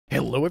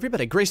Hello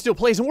everybody,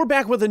 GrayStillPlays, and we're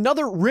back with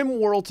another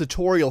Rimworld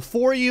tutorial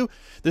for you.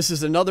 This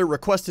is another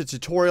requested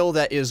tutorial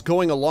that is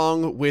going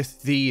along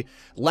with the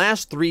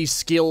last 3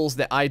 skills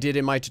that I did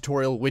in my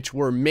tutorial, which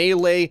were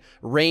melee,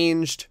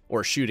 ranged,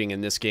 or shooting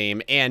in this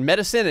game, and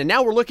medicine. And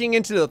now we're looking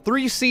into the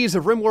 3 C's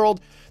of Rimworld.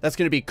 That's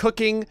going to be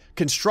cooking,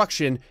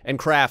 construction, and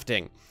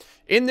crafting.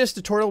 In this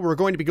tutorial, we're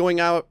going to be going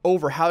out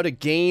over how to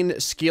gain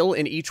skill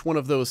in each one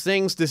of those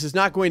things. This is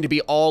not going to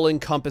be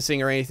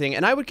all-encompassing or anything,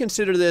 and I would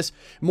consider this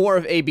more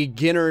of a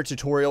beginner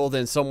tutorial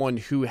than someone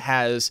who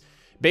has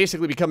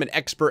basically become an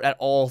expert at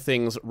all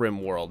things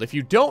Rimworld. If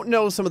you don't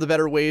know some of the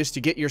better ways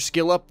to get your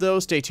skill up, though,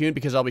 stay tuned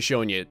because I'll be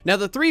showing you. Now,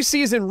 the 3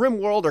 C's in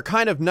Rimworld are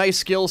kind of nice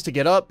skills to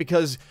get up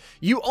because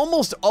you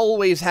almost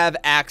always have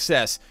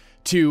access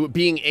to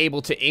being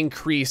able to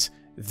increase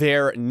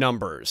their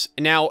numbers.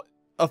 Now,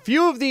 a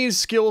few of these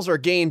skills are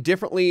gained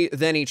differently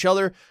than each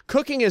other.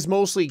 Cooking is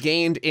mostly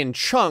gained in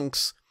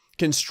chunks.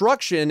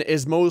 Construction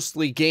is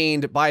mostly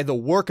gained by the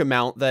work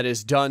amount that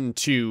is done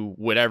to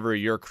whatever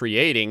you're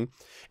creating.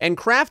 And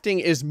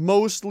crafting is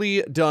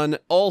mostly done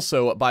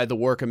also by the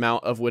work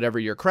amount of whatever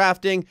you're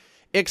crafting,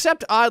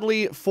 except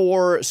oddly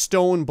for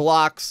stone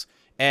blocks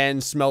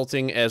and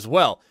smelting as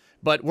well.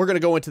 But we're going to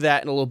go into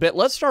that in a little bit.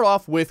 Let's start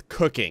off with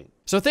cooking.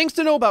 So things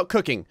to know about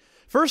cooking.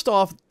 First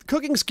off,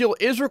 cooking skill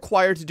is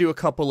required to do a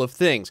couple of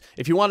things.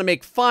 If you want to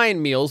make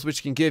fine meals,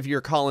 which can give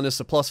your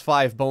colonists a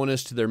 +5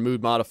 bonus to their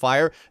mood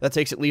modifier, that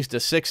takes at least a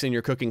 6 in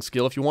your cooking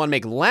skill. If you want to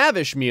make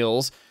lavish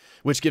meals,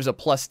 which gives a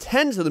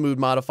 +10 to the mood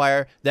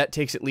modifier, that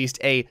takes at least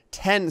a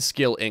 10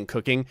 skill in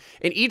cooking.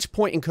 And each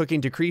point in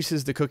cooking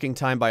decreases the cooking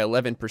time by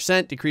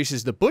 11%,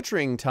 decreases the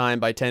butchering time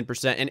by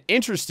 10%, and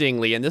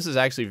interestingly, and this is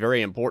actually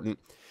very important,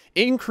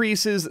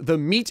 increases the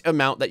meat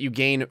amount that you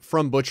gain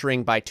from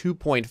butchering by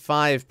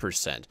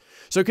 2.5%.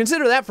 So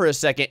consider that for a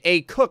second.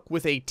 A cook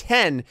with a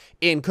 10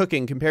 in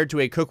cooking compared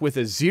to a cook with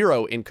a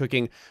 0 in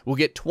cooking will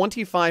get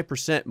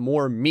 25%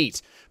 more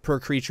meat per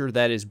creature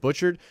that is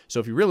butchered.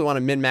 So if you really want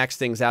to min-max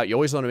things out, you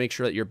always want to make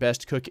sure that your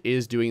best cook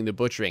is doing the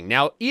butchering.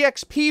 Now,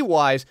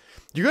 EXP-wise,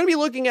 you're going to be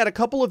looking at a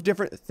couple of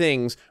different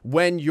things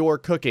when you're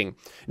cooking.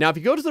 Now, if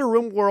you go to the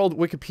Rimworld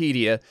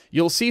Wikipedia,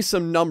 you'll see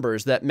some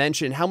numbers that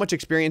mention how much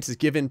experience is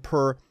given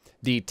per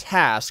the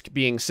task,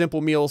 being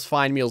simple meals,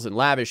 fine meals, and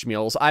lavish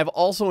meals. I've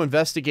also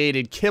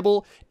investigated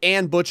kibble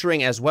and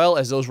butchering as well,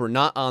 as those were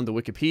not on the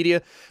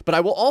Wikipedia. But I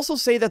will also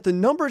say that the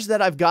numbers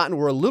that I've gotten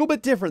were a little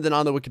bit different than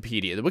on the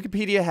Wikipedia. The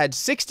Wikipedia had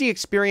 60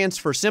 experience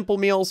for simple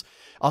meals,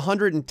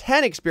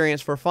 110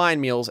 experience for fine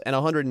meals, and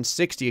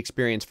 160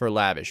 experience for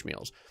lavish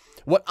meals.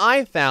 What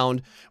I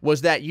found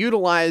was that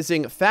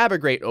utilizing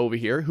Fabricate over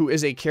here, who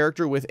is a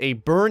character with a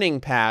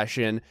burning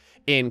passion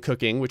in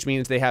cooking, which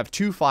means they have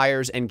 2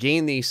 fires and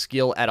gain the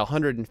skill at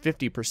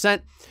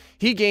 150%.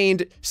 He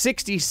gained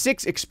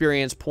 66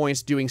 experience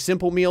points doing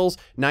simple meals,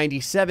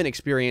 97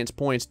 experience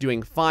points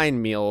doing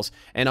fine meals,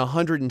 and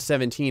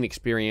 117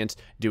 experience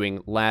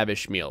doing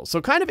lavish meals.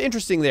 So kind of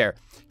interesting there.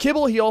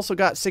 Kibble, he also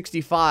got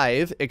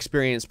 65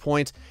 experience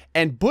points,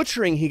 and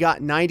butchering, he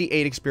got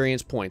 98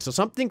 experience points. So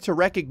something to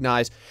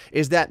recognize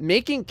is that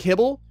making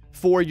kibble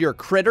for your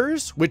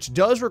critters, which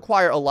does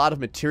require a lot of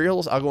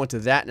materials, I'll go into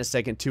that in a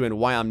second too, and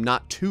why I'm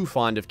not too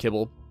fond of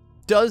kibble,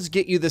 does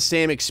get you the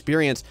same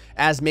experience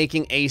as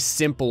making a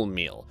simple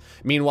meal.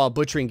 Meanwhile,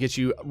 butchering gets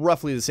you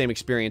roughly the same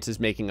experience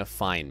as making a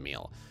fine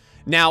meal.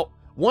 Now,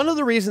 one of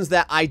the reasons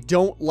that I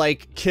don't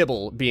like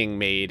kibble being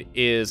made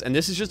is, and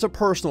this is just a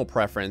personal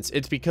preference,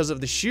 it's because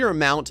of the sheer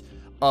amount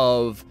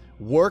of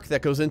work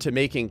that goes into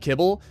making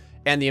kibble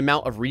and the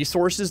amount of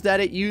resources that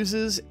it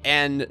uses,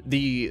 and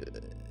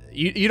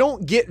you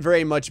don't get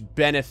very much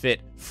benefit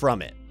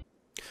from it.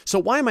 So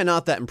why am I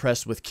not that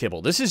impressed with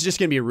kibble? This is just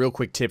going to be a real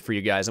quick tip for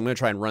you guys. I'm going to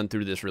try and run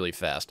through this really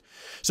fast.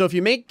 So if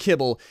you make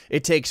kibble,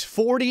 it takes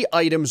 40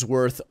 items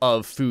worth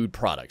of food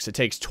products. It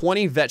takes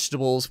 20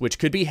 vegetables, which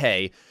could be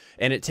hay,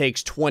 and it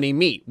takes 20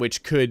 meat,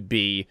 which could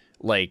be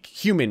like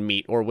human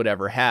meat or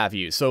whatever have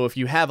you. So if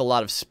you have a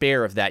lot of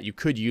spare of that, you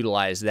could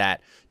utilize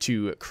that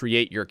to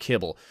create your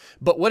kibble.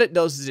 But what it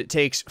does is it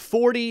takes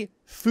 40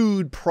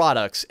 food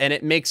products and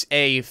it makes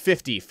a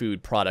 50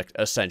 food product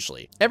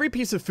essentially. Every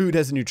piece of food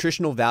has a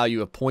nutritional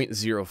value of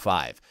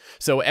 0.05.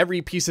 So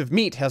every piece of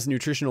meat has a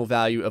nutritional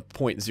value of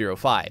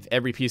 0.05.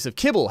 Every piece of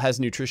kibble has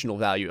a nutritional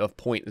value of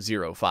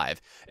 0.05.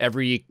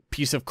 Every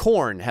piece of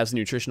corn has a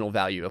nutritional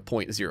value of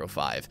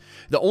 0.05.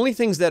 The only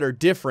things that are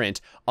different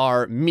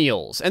are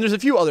meals. And there's a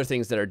few other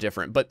things that are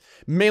different, but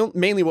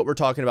mainly what we're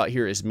talking about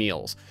here is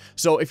meals.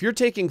 So if you're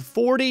taking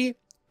 40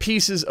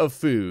 pieces of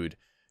food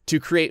to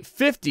create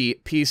 50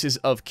 pieces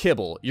of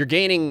kibble, you're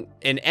gaining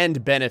an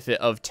end benefit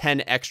of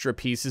 10 extra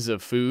pieces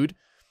of food.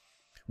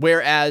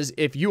 Whereas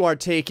if you're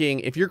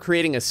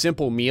creating a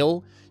simple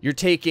meal, you're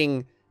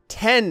taking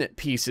 10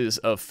 pieces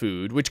of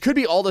food, which could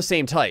be all the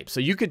same type. So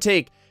you could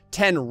take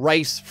 10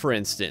 rice, for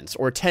instance,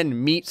 or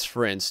 10 meats,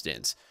 for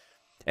instance,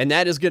 and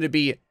that is going to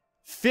be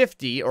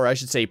 50, or I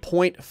should say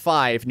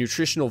 0.5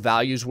 nutritional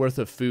values worth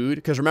of food,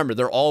 because remember,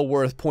 they're all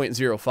worth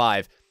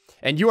 0.05.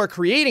 And you are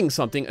creating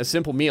something, a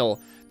simple meal,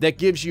 that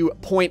gives you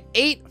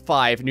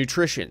 0.85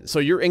 nutrition. So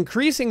you're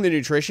increasing the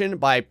nutrition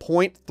by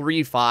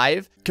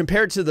 0.35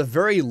 compared to the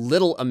very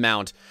little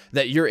amount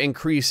that you're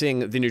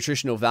increasing the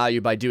nutritional value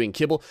by doing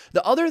kibble.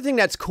 The other thing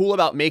that's cool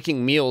about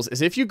making meals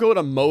is if you go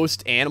to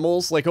most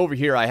animals, like over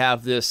here I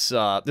have this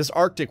this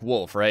Arctic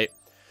wolf, right?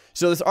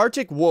 So this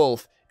Arctic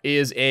wolf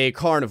is a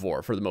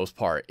carnivore for the most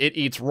part. It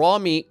eats raw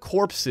meat,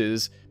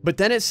 corpses, but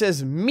then it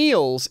says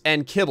meals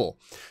and kibble.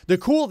 The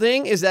cool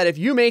thing is that if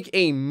you make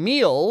a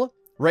meal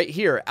right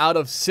here out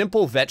of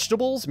simple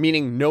vegetables,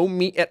 meaning no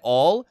meat at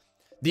all,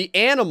 the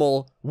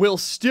animal will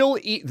still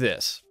eat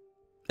this.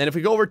 And if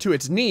we go over to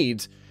its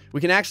needs,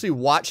 we can actually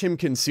watch him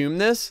consume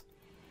this.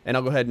 And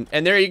I'll go ahead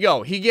and there you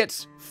go. He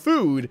gets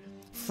food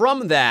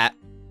from that,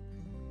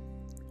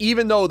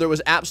 even though there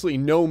was absolutely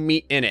no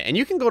meat in it. And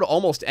you can go to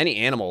almost any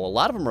animal. A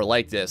lot of them are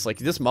like this. Like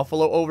this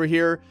buffalo over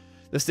here,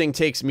 this thing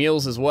takes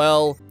meals as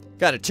well.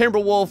 Got a timber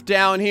wolf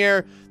down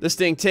here. This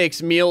thing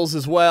takes meals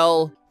as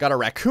well. Got a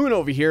raccoon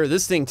over here.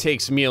 This thing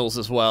takes meals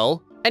as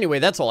well. Anyway,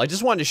 that's all. I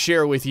just wanted to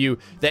share with you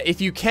that if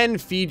you can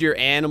feed your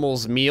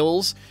animals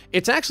meals,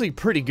 it's actually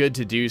pretty good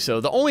to do so.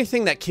 The only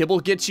thing that kibble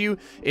gets you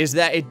is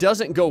that it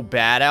doesn't go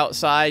bad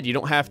outside. You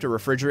don't have to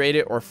refrigerate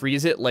it or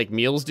freeze it like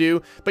meals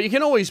do, but you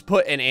can always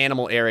put an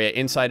animal area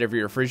inside of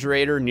your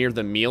refrigerator near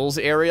the meals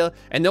area,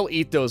 and they'll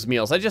eat those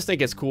meals. I just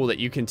think it's cool that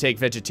you can take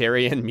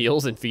vegetarian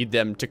meals and feed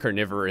them to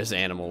carnivorous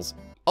animals.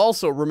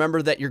 Also,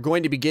 remember that you're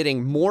going to be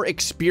getting more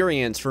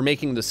experience for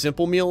making the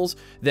simple meals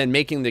than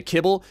making the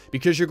kibble,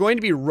 because you're going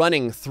to be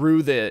running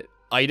through the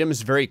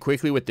items very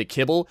quickly with the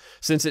kibble,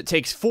 since it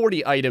takes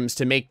 40 items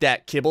to make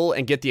that kibble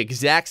and get the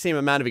exact same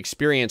amount of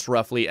experience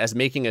roughly as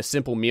making a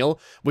simple meal,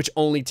 which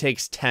only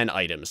takes 10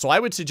 items. So I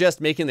would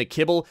suggest making the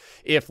kibble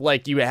if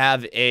like you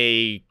have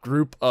a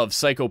group of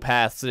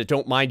psychopaths that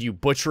don't mind you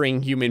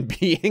butchering human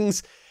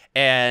beings,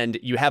 and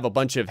you have a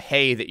bunch of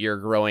hay that you're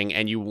growing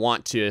and you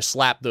want to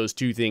slap those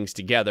two things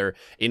together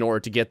in order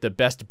to get the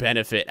best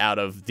benefit out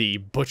of the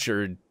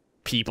butchered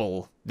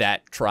people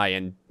that try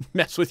and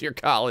mess with your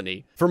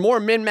colony. For more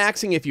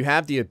min-maxing, if you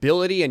have the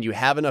ability and you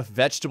have enough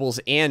vegetables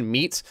and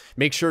meats,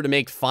 make sure to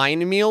make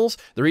fine meals.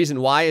 The reason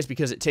why is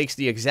because it takes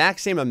the exact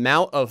same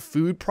amount of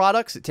food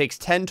products. It takes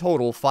 10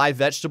 total, 5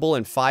 vegetable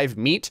and 5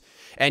 meat,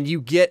 and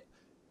you get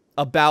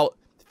about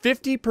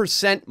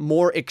 50%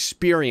 more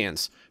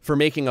experience for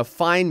making a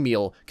fine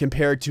meal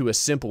compared to a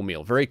simple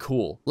meal. Very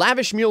cool.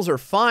 Lavish meals are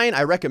fine.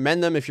 I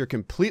recommend them if you're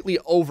completely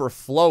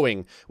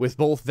overflowing with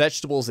both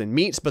vegetables and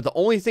meats, but the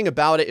only thing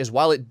about it is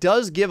while it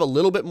does give a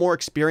little bit more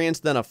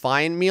experience than a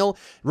fine meal,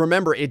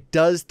 remember it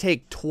does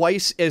take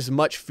twice as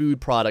much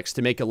food products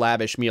to make a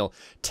lavish meal.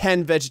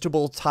 10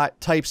 vegetable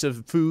types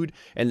of food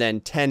and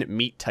then 10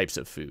 meat types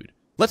of food.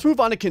 Let's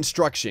move on to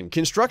construction.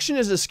 Construction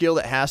is a skill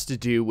that has to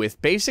do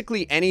with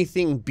basically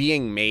anything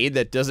being made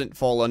that doesn't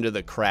fall under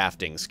the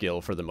crafting skill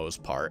for the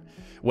most part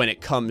when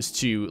it comes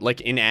to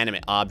like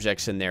inanimate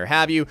objects and there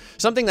have you.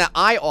 Something that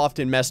I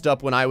often messed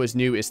up when I was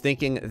new is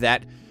thinking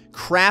that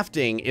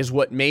crafting is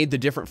what made the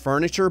different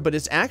furniture, but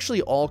it's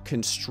actually all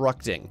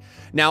constructing.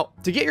 Now,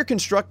 to get your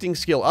constructing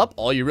skill up,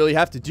 all you really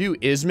have to do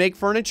is make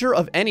furniture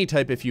of any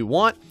type if you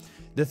want.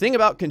 The thing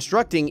about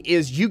constructing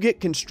is you get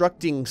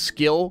constructing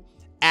skill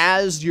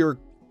as your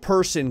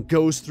person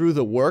goes through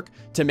the work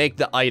to make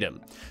the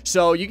item.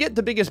 So you get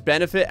the biggest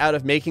benefit out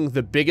of making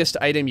the biggest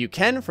item you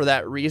can. For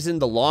that reason,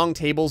 the long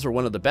tables are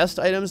one of the best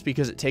items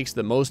because it takes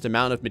the most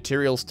amount of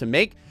materials to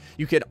make.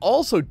 You can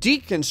also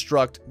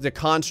deconstruct the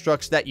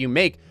constructs that you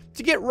make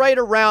to get right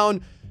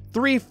around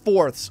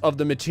 3/4 of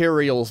the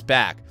materials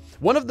back.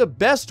 One of the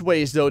best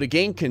ways though to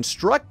gain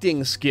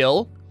constructing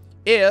skill,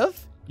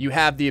 if you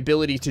have the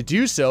ability to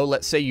do so,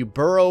 let's say you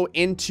burrow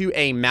into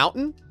a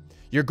mountain,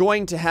 you're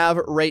going to have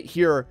right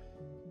here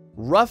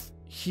rough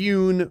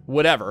hewn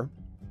whatever,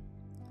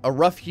 a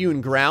rough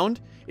hewn ground.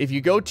 If you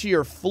go to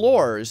your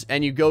floors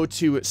and you go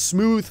to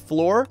smooth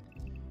floor,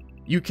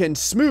 you can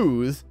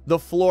smooth the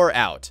floor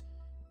out.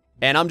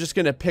 And I'm just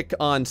going to pick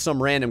on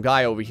some random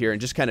guy over here and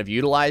just kind of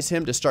utilize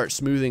him to start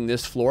smoothing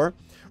this floor.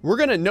 We're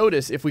going to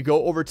notice if we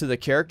go over to the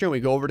character and we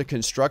go over to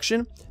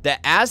construction, that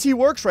as he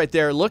works right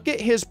there, look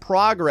at his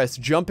progress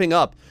jumping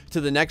up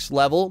to the next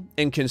level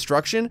in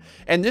construction.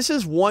 And this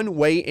is one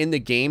way in the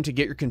game to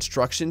get your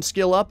construction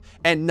skill up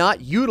and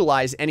not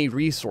utilize any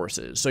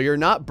resources. So you're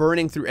not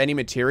burning through any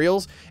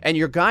materials and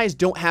your guys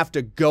don't have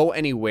to go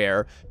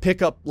anywhere,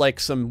 pick up like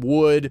some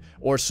wood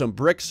or some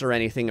bricks or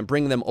anything and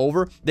bring them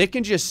over. They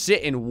can just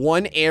sit in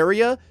one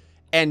area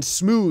and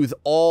smooth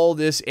all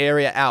this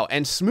area out.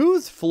 And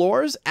smooth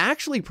floors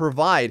actually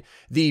provide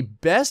the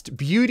best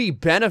beauty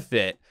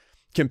benefit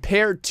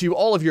compared to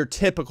all of your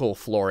typical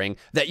flooring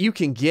that you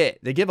can get.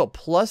 They give a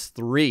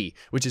 +3,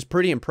 which is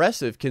pretty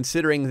impressive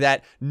considering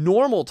that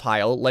normal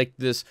tile, like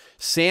this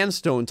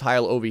sandstone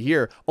tile over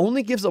here,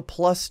 only gives a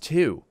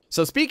 +2.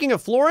 So speaking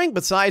of flooring,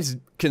 besides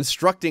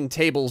constructing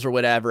tables or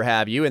whatever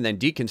have you, and then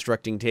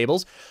deconstructing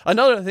tables,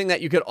 another thing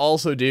that you could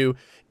also do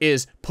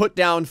is put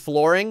down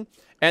flooring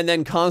and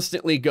then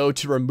constantly go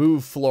to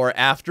remove floor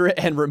after it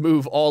and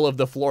remove all of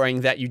the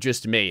flooring that you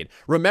just made.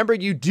 Remember,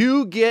 you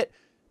do get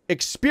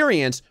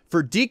experience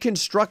for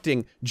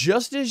deconstructing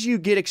just as you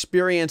get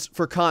experience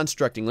for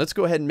constructing. Let's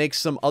go ahead and make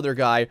some other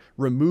guy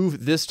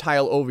remove this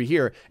tile over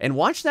here and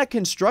watch that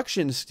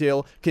construction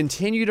skill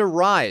continue to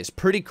rise.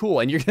 Pretty cool.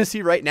 And you're going to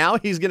see right now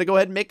he's going to go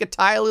ahead and make a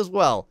tile as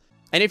well.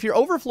 And if you're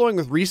overflowing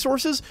with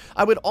resources,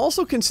 I would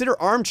also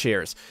consider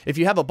armchairs. If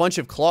you have a bunch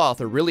of cloth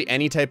or really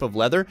any type of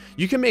leather,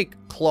 you can make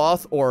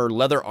cloth or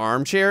leather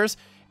armchairs,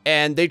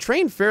 and they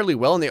train fairly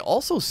well, and they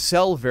also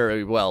sell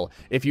very well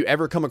if you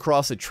ever come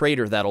across a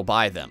trader that'll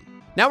buy them.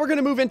 Now we're going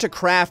to move into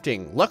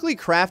crafting. Luckily,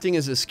 crafting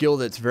is a skill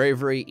that's very,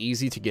 very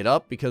easy to get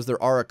up because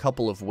there are a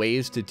couple of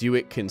ways to do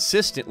it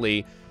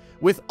consistently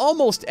with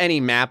almost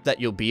any map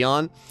that you'll be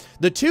on.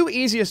 The two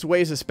easiest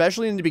ways,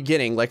 especially in the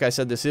beginning, like I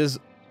said, this is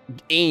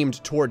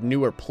aimed toward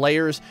newer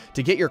players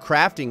to get your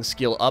crafting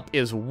skill up,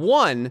 is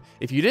one,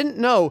 if you didn't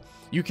know,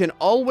 you can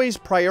always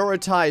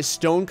prioritize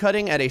stone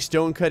cutting at a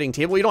stone cutting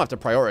table. You don't have to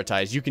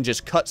prioritize, you can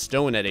just cut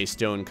stone at a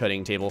stone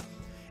cutting table.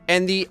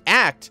 And the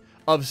act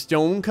of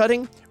stone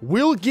cutting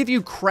will give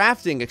you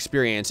crafting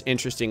experience,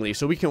 interestingly.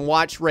 So we can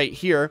watch right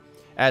here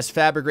as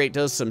Fabricate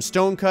does some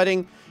stone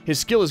cutting. His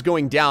skill is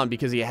going down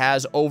because he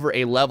has over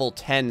a level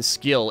 10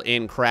 skill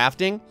in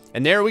crafting.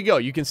 And there we go.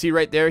 You can see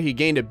right there, he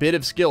gained a bit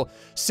of skill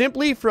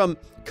simply from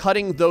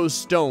cutting those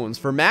stones.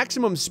 For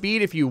maximum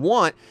speed, if you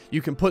want,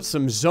 you can put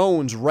some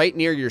zones right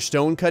near your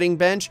stone cutting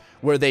bench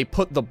where they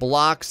put the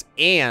blocks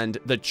and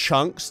the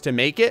chunks to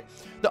make it.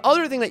 The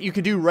other thing that you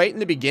could do right in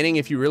the beginning,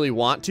 if you really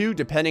want to,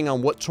 depending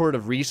on what sort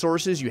of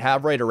resources you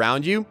have right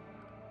around you,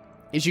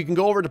 is you can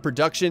go over to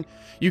production,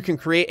 you can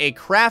create a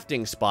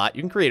crafting spot.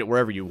 You can create it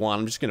wherever you want.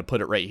 I'm just going to put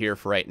it right here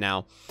for right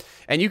now.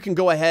 And you can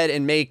go ahead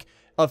and make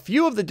a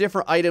few of the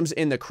different items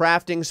in the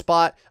crafting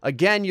spot.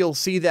 Again, you'll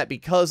see that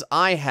because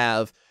I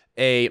have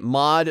a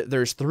mod,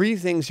 there's 3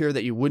 things here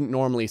that you wouldn't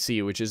normally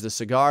see, which is the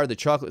cigar, the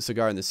chocolate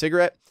cigar, and the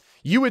cigarette.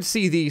 You would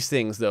see these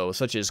things, though,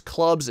 such as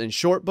clubs and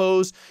short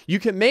bows. You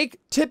can make,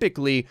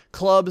 typically,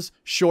 clubs,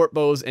 short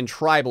bows, and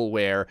tribal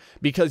ware,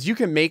 because you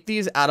can make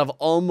these out of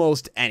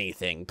almost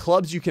anything.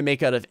 Clubs you can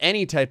make out of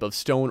any type of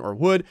stone or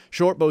wood.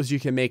 Short bows you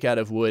can make out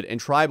of wood. And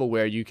tribal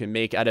ware you can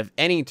make out of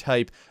any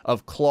type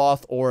of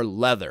cloth or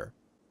leather.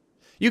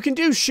 You can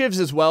do shivs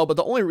as well, but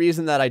the only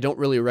reason that I don't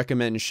really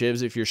recommend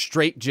shivs if you're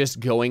straight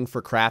just going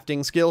for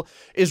crafting skill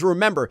is,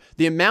 remember,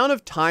 the amount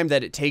of time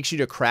that it takes you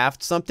to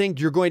craft something,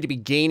 you're going to be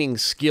gaining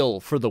skill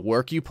for the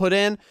work you put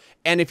in.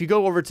 And if you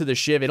go over to the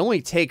shiv, it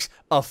only takes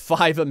a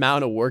 5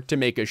 amount of work to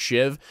make a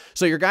shiv.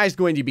 So your guy's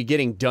going to be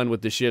getting done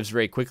with the shivs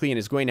very quickly and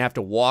is going to have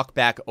to walk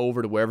back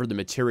over to wherever the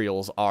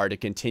materials are to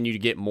continue to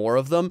get more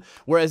of them.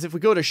 Whereas if we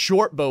go to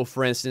short bow,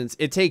 for instance,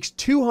 it takes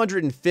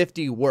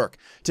 250 work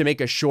to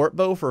make a short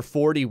bow for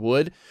 40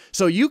 wood.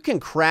 So you can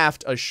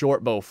craft a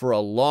short bow for a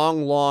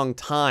long, long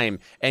time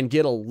and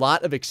get a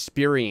lot of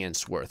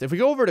experience worth. If we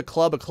go over to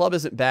club, a club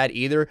isn't bad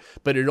either,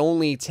 but it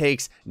only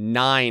takes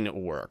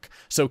 9 work.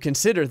 So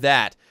consider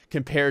that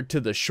compared to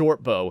the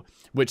short bow,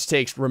 which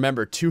takes,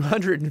 remember,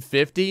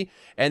 250.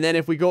 And then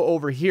if we go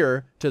over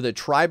here to the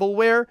tribal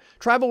ware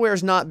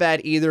is not bad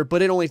either,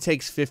 but it only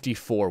takes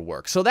 54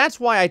 work. So that's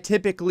why I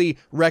typically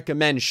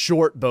recommend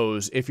short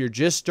bows if you're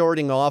just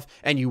starting off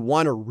and you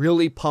want to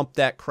really pump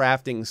that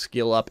crafting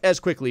skill up as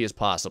quickly as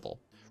possible.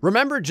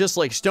 Remember, just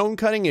like stone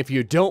cutting, if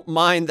you don't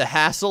mind the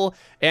hassle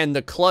and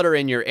the clutter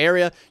in your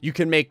area, you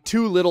can make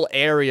 2 little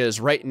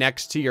areas right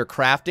next to your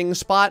crafting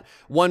spot.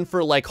 One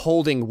for like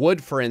holding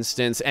wood, for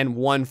instance, and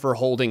one for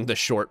holding the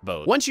short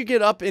bow. Once you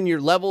get up in your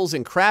levels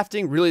in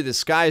crafting, really the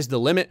sky's the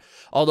limit.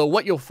 Although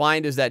what you'll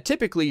find is that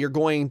typically you're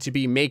going to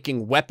be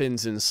making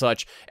weapons and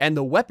such, and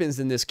the weapons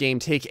in this game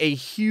take a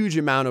huge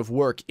amount of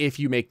work if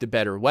you make the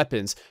better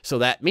weapons. So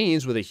that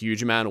means with a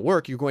huge amount of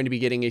work, you're going to be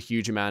getting a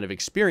huge amount of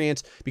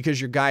experience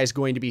because your guy's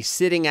going to be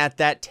sitting at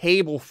that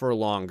table for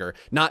longer,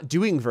 not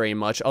doing very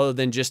much other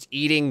than just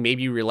eating,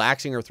 maybe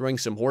relaxing or throwing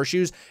some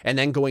horseshoes, and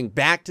then going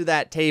back to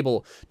that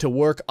table to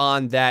work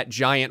on that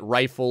giant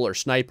rifle or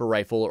sniper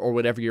rifle or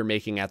whatever you're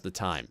making at the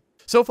time.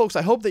 So folks,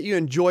 I hope that you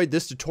enjoyed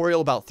this tutorial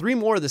about 3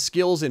 more of the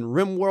skills in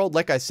Rimworld.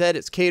 Like I said,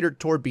 it's catered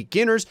toward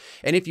beginners,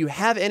 and if you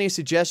have any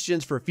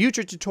suggestions for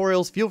future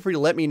tutorials, feel free to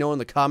let me know in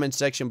the comments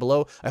section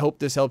below. I hope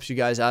this helps you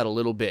guys out a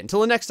little bit.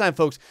 Until the next time,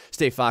 folks,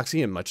 stay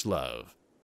foxy and much love.